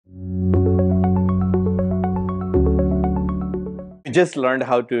just learned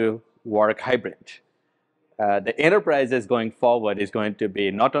how to work hybrid. The enterprises going forward is going to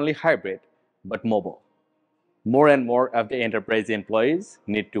be not only hybrid, but mobile. More and more of the enterprise employees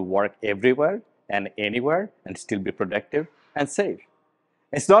need to work everywhere and anywhere and still be productive and safe.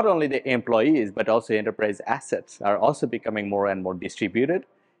 It's not only the employees, but also enterprise assets are also becoming more and more distributed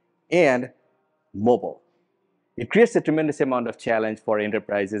and mobile. It creates a tremendous amount of challenge for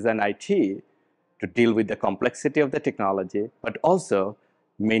enterprises and IT to deal with the complexity of the technology, but also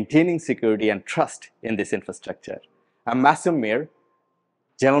maintaining security and trust in this infrastructure. I'm Masum Mir,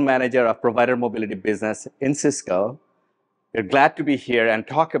 General Manager of Provider Mobility Business in Cisco. We're glad to be here and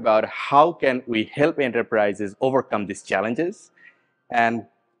talk about how can we help enterprises overcome these challenges and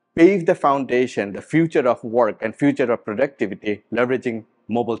pave the foundation, the future of work and future of productivity, leveraging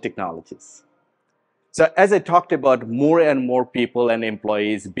mobile technologies. So as I talked about, more and more people and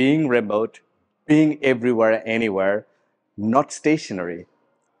employees being remote, being everywhere, anywhere, not stationary,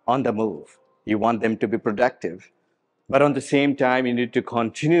 on the move. You want them to be productive. But on the same time, you need to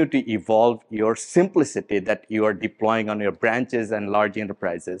continue to evolve your simplicity that you are deploying on your branches and large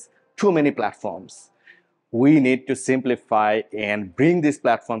enterprises. Too many platforms. We need to simplify and bring these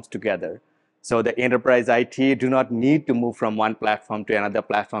platforms together. So the enterprise IT do not need to move from one platform to another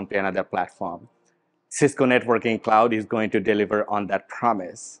platform to another platform. Cisco Networking Cloud is going to deliver on that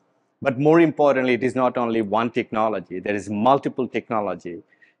promise. But more importantly, it is not only one technology. There is multiple technology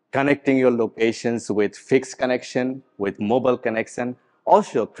connecting your locations with fixed connection, with mobile connection,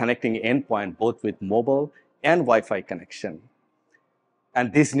 also connecting endpoint both with mobile and Wi-Fi connection.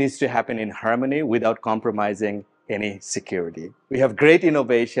 And this needs to happen in harmony without compromising any security. We have great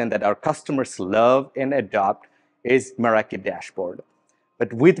innovation that our customers love and adopt is Meraki dashboard.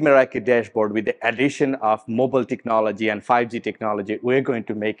 But with Meraki dashboard, with the addition of mobile technology and 5G technology, we're going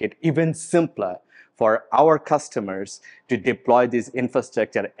to make it even simpler for our customers to deploy this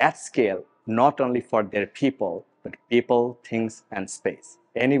infrastructure at scale, not only for their people, but people, things, and space,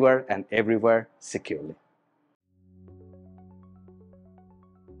 anywhere and everywhere securely.